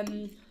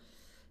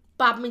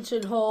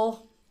 badminton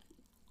hall.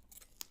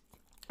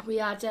 We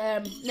had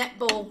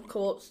netball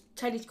courts,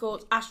 tennis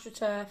courts,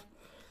 AstroTurf.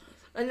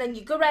 And then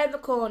you go round the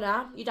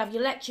corner, you'd have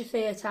your lecture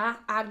theatre,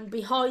 and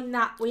behind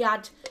that we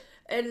had,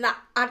 and that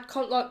had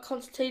like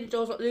concertina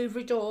doors, like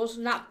Louvre doors,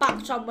 and that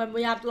backed on when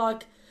we had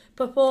like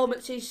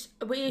performances.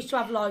 We used to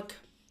have like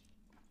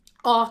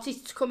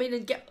artists come in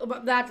and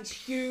they had this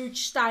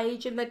huge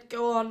stage and they'd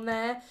go on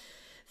there.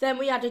 Then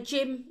we had a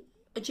gym.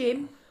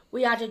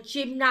 We had a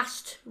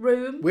gymnast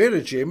room. We had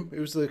a gym. It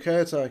was the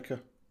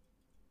caretaker.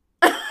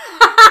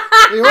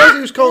 He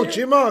was called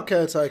Jim, our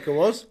caretaker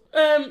was.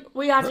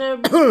 We had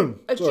a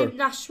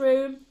gymnast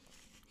room.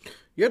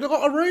 You had a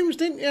lot of rooms,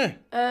 didn't you?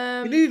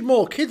 You needed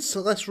more kids, so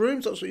less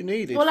rooms. That's what you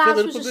needed. Well,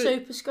 ours was a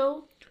super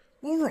school.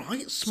 All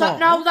right, smart. So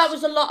no, there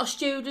was a lot of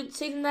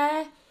students in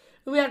there.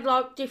 We had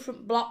like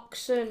different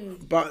blocks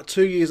and. About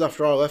 2 years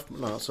after I left,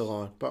 no, that's a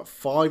lie. About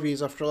 5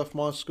 years after I left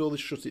my school, they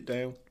shut it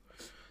down.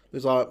 It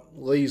was like,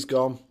 Lee's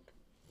gone.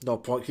 No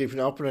point keeping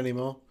it open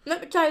anymore.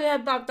 Let me tell you how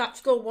bad that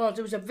school was.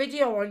 There was a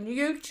video on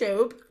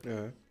YouTube.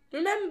 Yeah.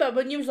 Remember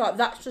when you was like,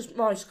 that's just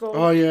my school?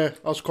 Oh, yeah.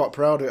 I was quite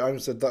proud of it. I even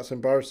said, that's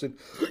embarrassing.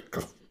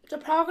 It's a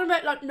program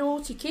about like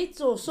naughty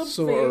kids or something.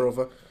 Something or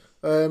other.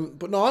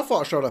 But no, I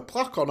thought I showed a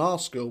plaque on our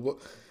school, but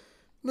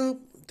no,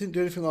 didn't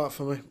do anything like that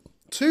for me.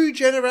 2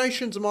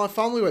 generations of my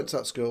family went to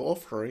that school, or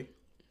 3.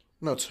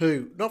 No,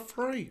 2. Not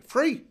 3.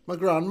 3. My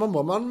gran, my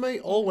mum and me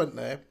all went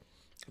there.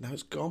 And now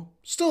it's gone.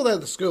 Still there,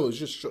 the school is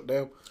just shut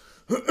down.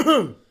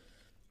 I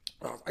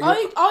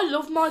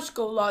love my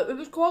school. Like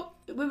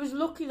we was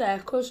lucky there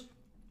because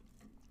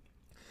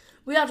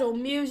we had all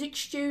music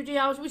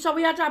studios. So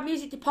we had our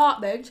music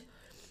department,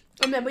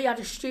 and then we had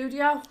a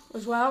studio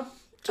as well.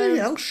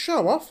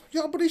 Show off. You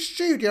got a bloody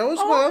studio as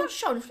well. I'm not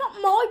showing. It's not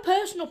my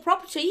personal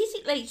property, is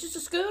it, Lee? It's just a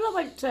school I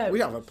went to.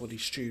 We have a bloody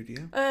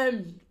studio.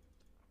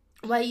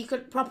 Where you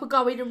could proper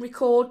go in and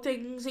record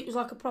things. It was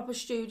like a proper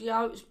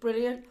studio. It was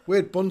brilliant. We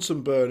had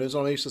Bunsen burners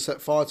on. I used to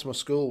set fire to my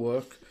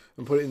schoolwork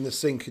and put it in the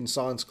sink in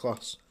science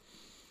class.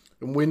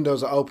 And windows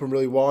that open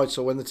really wide,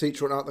 so when the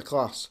teacher went out the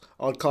class,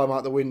 I'd climb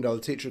out the window,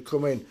 the teacher would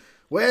come in,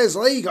 "Where's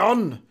Lee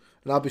gone?"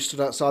 And I'd be stood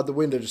outside the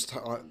window just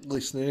like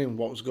listening in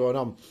what was going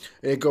on.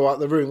 And he'd go out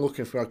the room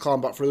looking for me. I'd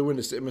climb back through the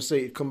window, sit in my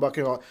seat, he'd come back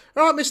in like,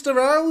 "Right, Mr.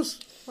 Rose,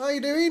 how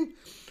you doing?"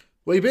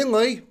 "Where you been,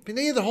 Lee?" "Been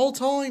here the whole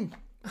time.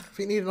 I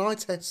think you need an eye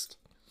test."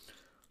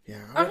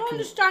 Yeah, I don't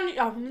understand it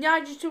though. From the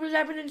ages of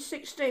 11 and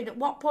 16, at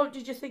what point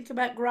did you think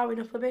about growing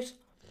up a bit?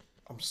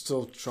 I'm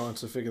still trying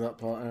to figure that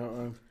part out.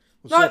 I'm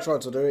still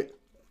trying to do it.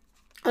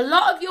 A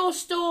lot of your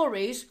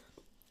stories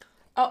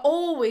are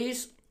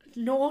always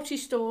naughty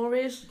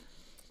stories.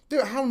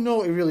 Dude, how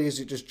naughty really is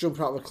it just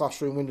jumping out of the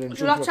classroom window and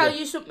Shall I tell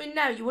you something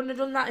now? You wouldn't have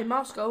done that in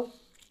my school.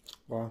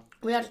 Why?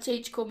 We had a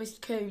teacher called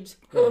Mr. Coombs.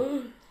 Yeah.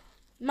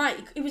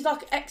 Mate, he was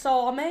like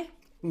ex-army.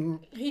 Mm-hmm.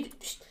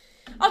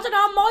 I don't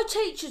know, my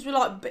teachers were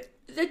like,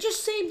 they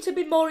just seemed to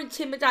be more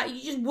intimidating.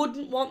 You just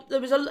wouldn't want,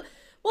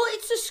 well,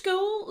 it's a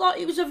school, like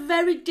it was a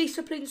very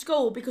disciplined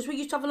school because we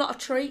used to have a lot of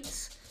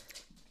treats.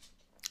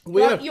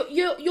 Like,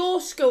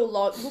 your school,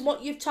 like from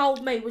what you've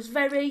told me, it was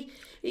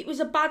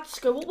a bad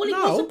school. Well, it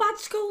was a bad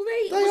school,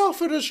 They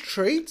offered us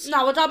treats.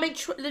 No, I don't mean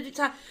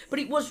but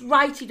it was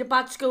rated a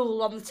bad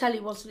school on the telly,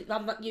 wasn't it,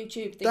 on that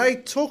YouTube thing? They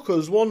took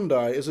us one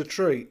day as a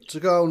treat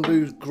to go and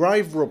do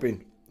grave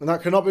rubbing. And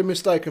that cannot be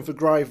mistaken for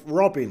grave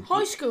robbing.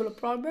 High school or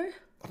primary?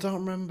 I don't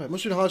remember. It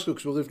must have been high school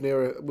because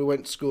we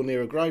went to school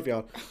near a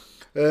graveyard.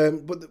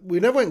 But we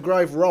never went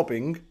grave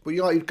robbing. But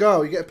you'd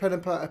go, you get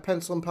a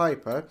pencil and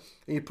paper,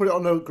 and you put it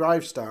on a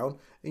gravestone,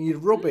 and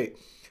you'd rub it.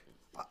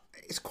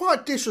 It's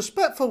quite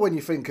disrespectful when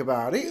you think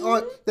about it.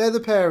 Like they're the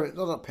parents,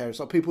 not parents,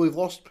 like people who've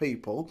lost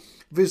people,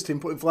 visiting,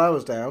 putting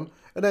flowers down,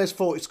 and there's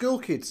 40 school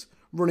kids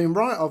running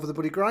right over the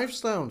bloody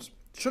gravestones.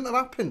 Shouldn't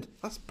have happened.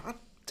 That's bad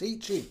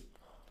teaching.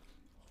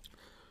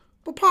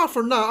 But apart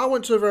from that, I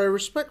went to a very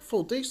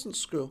respectful, decent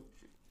school.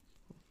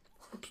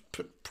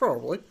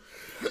 Probably.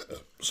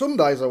 Some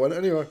days I went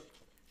anyway.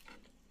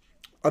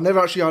 I never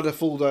actually had a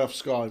full day off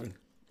skiving.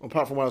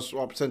 Apart from when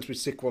I pretend to be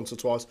sick once or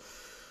twice.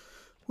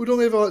 We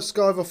don't ever like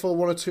skive for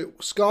 1 or 2.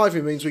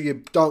 Skiving means where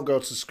you don't go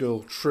to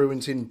school.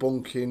 Truanting,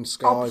 bunking,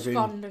 skiving.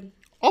 Absconding.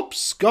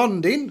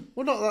 Absconding?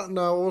 Well, not that.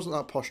 No, I wasn't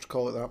that posh to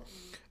call it that.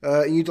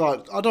 And you'd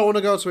like, I don't want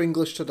to go to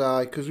English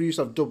today because we used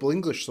to have double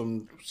English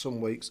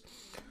some weeks.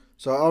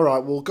 So, all right,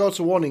 we'll go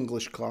to one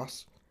English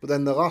class, but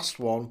then the last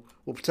one,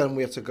 we'll pretend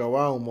we have to go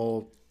home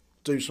or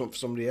do something for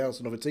somebody else,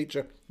 another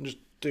teacher, and just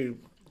do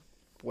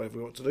whatever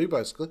we want to do,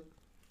 basically.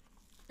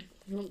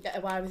 You won't get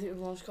away with it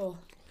in one school.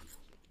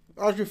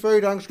 How's your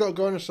food? Hank's got to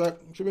go in a sec.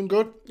 Has it been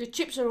good? The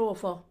chips are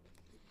awful.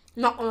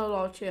 Not gonna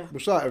lie to you. We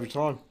say that every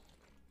time.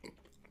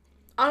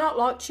 I don't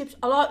like chips.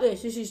 I like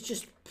this. This is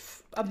just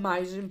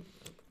amazing.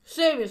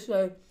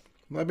 Seriously.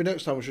 Maybe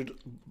next time we should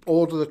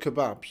order the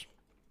kebabs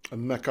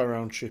and make our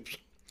own chips.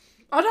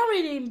 I don't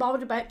really even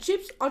bother about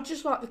chips. I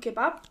just like the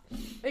kebab.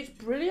 It's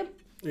brilliant.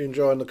 You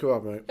enjoying the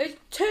kebab, mate? It's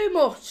too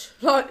much.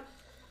 Like,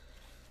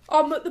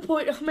 I'm at the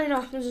point of,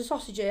 there's a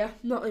sausage here.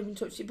 Not even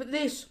touched it. But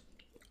this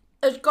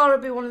has got to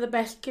be one of the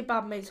best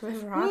kebab meats I've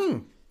ever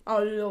had. I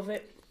love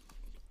it.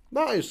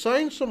 That is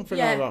saying something,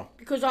 yeah, like that.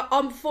 Because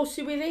I'm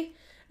fussy with it.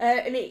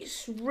 And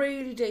it's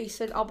really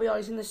decent, I'll be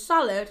honest. In the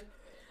salad,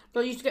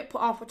 I used to get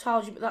put off with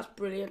but that's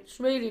brilliant. It's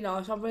really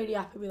nice. I'm really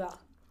happy with that.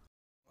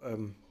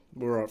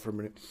 We're right for a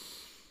minute.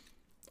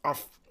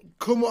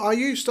 I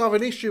used to have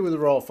an issue with the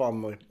royal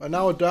family, and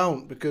now I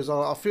don't because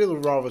I feel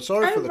rather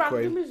sorry for the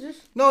Queen. Is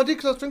this? No, I did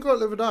because I was thinking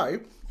about it the other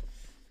day.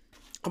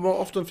 I'm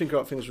often thinking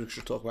about things we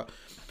should talk about.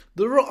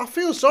 I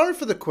feel sorry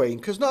for the Queen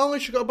because not only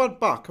she got a bad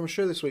back, I'm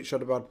sure this week she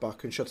had a bad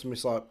back and she had to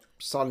miss like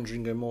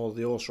Sandringham or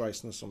the horse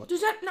racing or something.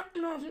 Does that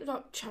no? I think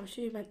like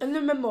charity event and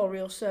the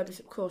memorial service,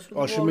 of course.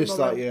 Oh, she missed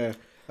that, yeah.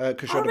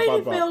 Because she had a bad back. I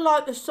really feel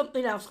like there's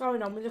something else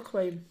going on with the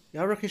Queen.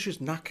 Yeah, I reckon she's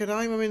knackered.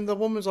 I mean, the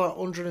woman's like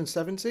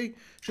 170.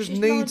 She just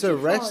needs a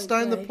rest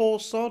down the poor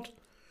sod.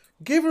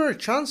 Give her a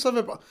chance of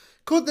it.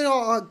 Could they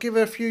not like, give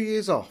her a few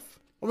years off?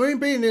 I mean,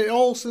 being in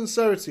all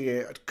sincerity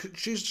here,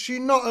 she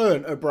not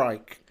earned a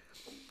break.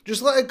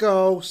 Just let her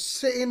go,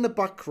 sit in the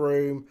back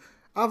room,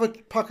 have a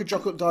pack of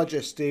chocolate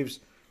digestives,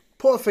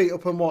 put her feet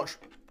up and watch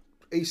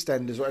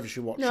EastEnders, whatever she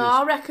watches. No,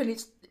 I reckon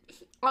it's...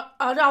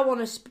 I don't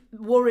want to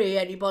worry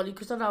anybody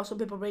because I know some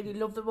people really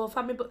love the royal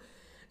family, but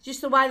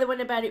just the way they went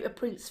about it with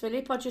Prince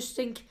Philip, I just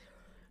think,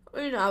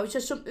 it's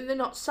just something they're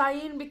not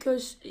saying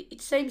because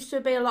it seems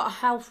to be a lot of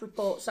health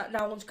reports that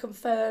no one's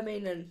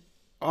confirming. And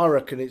I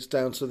reckon it's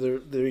down to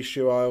the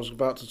issue I was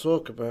about to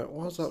talk about.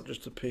 Why's that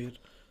just appeared?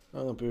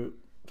 Hang on, Boot.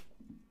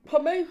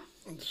 For me?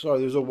 Sorry,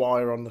 there's a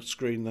wire on the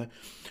screen there.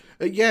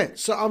 Yeah,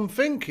 so I'm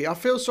thinking, I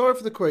feel sorry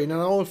for the Queen, and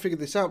I want to figure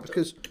this out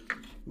because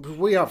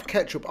we have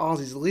ketchup, ours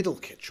is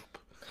Lidl ketchup.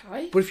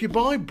 Okay. But if you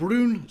buy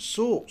Brune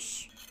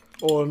sauce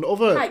or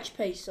another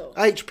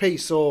HP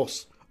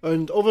sauce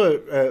and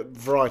other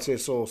variety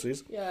of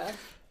sauces,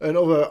 and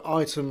other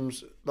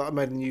items that are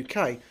made in the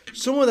UK,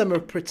 some of them are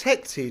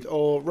protected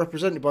or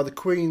represented by the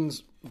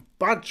Queen's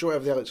badge or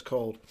whatever the hell it's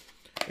called.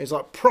 It's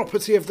like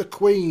property of the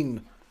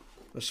Queen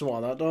or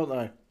something like that, don't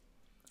they?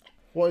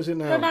 What is it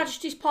now? Her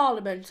Majesty's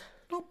Parliament.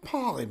 Not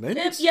Parliament.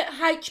 Yeah,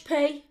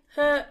 HP.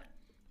 Her.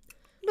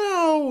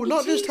 No,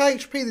 not just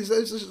HP.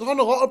 There's on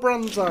a lot of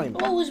brands' name.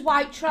 Oh, there's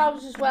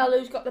Waitrose as well,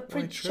 who's got the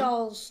Prince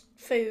Charles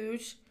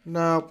food.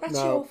 No, That's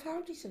your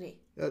found, isn't it?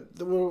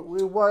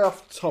 We're way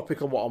off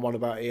topic on what I'm on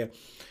about here.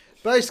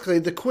 Basically,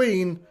 the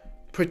Queen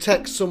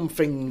protects some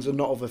things and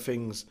not other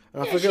things.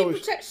 And I forget she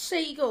protects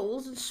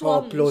seagulls and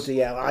swans. Oh, bloody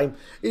hell.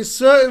 It's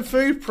certain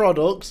food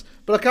products,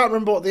 but I can't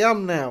remember what they are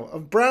now.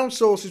 Brown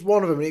sauce is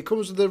one of them, and it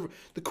comes with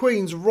the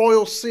Queen's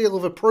royal seal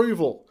of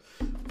approval.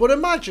 But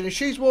imagine if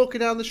she's walking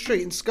down the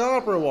street in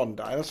Scarborough one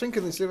day, and I was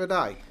thinking this the other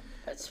day,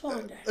 Let's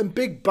find it. and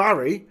Big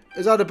Barry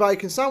has had a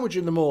bacon sandwich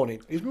in the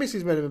morning. His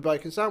missus made him a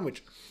bacon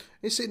sandwich.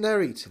 He's sitting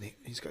there eating it.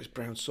 He's got his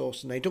brown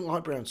sauce, and he don't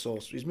like brown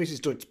sauce. His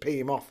missus done it to pee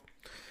him off.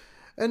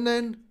 And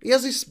then he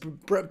has this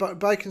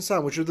bacon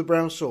sandwich with the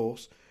brown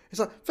sauce. He's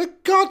like, for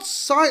God's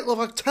sake, love,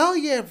 I tell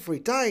you every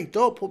day,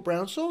 don't put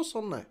brown sauce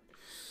on there.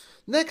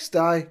 Next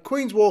day,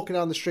 Queen's walking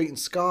down the street in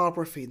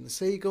Scarborough, feeding the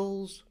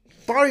seagulls.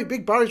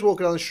 Big Barry's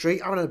walking down the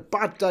street, having a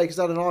bad day because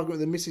he had an argument with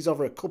the missus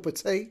over a cup of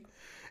tea.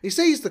 He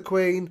sees the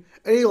Queen,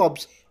 and he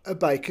lobs a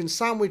bacon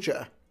sandwich at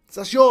her.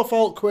 That's your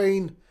fault,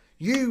 Queen.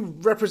 You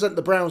represent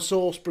the brown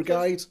sauce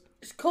brigade.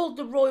 It's called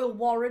the Royal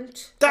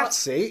Warrant.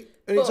 That's it.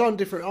 And it's on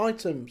different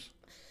items.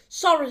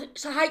 Sorry,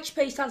 so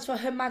HP stands for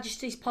Her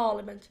Majesty's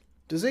Parliament.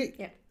 Does it?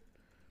 Yeah.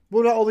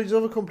 What about all these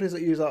other companies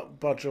that use that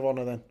badge of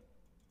honour then?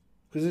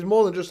 Because there's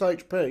more than just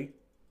HP.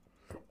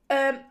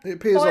 It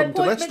appears on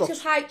Domestos. By appointment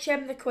of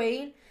HM the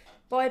Queen,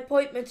 by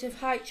appointment of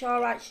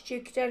HRH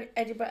Duke of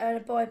Edinburgh,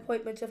 and by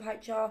appointment of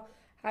HRH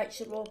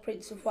the Royal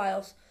Prince of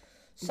Wales.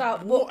 So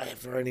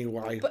whatever,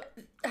 anyway. But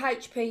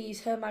HP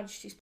is Her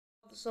Majesty's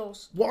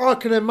sauce. What I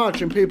can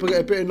imagine, people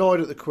get a bit annoyed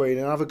at the Queen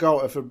and have a go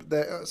at her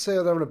for say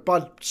they're having a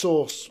bad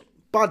sauce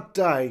bad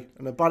day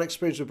and a bad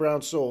experience with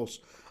brown sauce,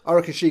 I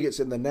reckon she gets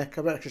it in the neck.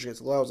 I reckon she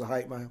gets loads of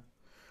hate mail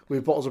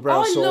with bottles of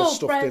brown sauce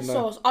stuffed in there. I love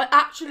brown sauce. I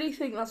actually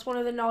think that's one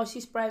of the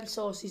nicest brown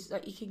sauces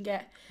that you can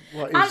get.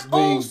 What and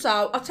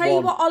also, I'll tell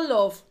you what I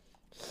love.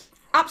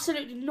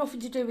 Absolutely nothing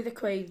to do with the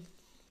Queen.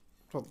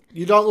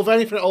 You don't love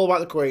anything at all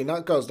about the Queen.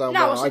 That goes down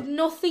well. No, I said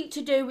nothing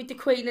to do with the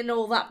Queen and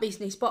all that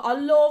business. But I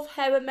love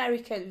how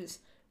Americans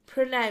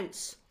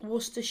pronounce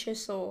Worcestershire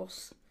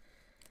sauce.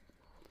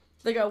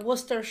 They go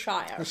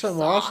Worcestershire. That's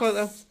something else like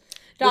that.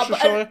 No,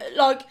 but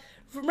like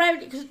from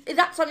round, because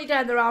that's only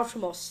down the road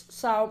from us.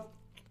 So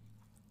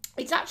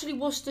it's actually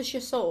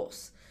Worcestershire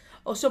sauce,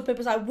 or some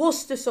people say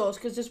Worcester sauce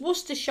because there's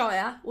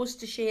Worcestershire.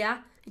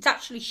 It's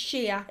actually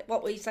shire.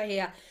 What we say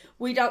here,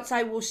 we don't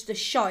say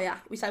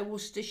Worcestershire. We say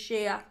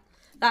Worcestershire.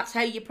 That's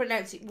how you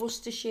pronounce it,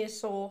 Worcestershire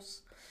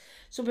sauce.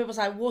 Some people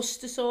say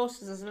Worcester sauce.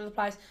 There's another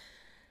place.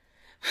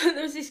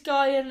 There was this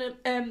guy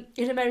in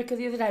America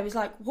the other day. He was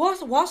like,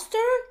 Worcester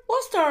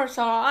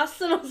sauce,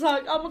 and I was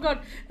like, oh my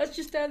god, that's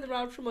just down the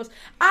road from us.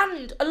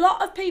 And a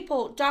lot of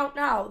people don't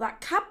know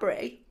that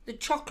Cadbury, the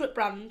chocolate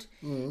brand,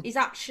 is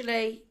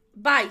actually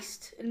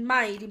based and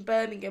made in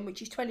Birmingham,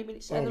 which is 20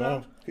 minutes down the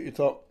road. Get your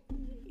top.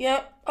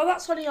 Yeah. Oh,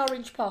 that's only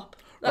orange pop.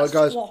 Right,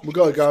 guys, we've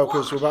got to go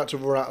because we're about to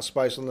run out of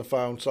space on the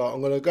phone. So I'm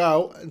going to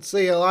go and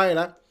see you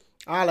later.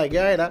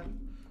 Alligator.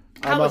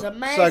 That was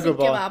amazing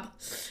kebab.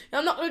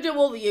 I'm not going to do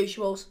all the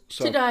usuals.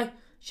 Today,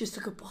 just a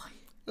goodbye.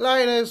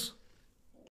 Laters.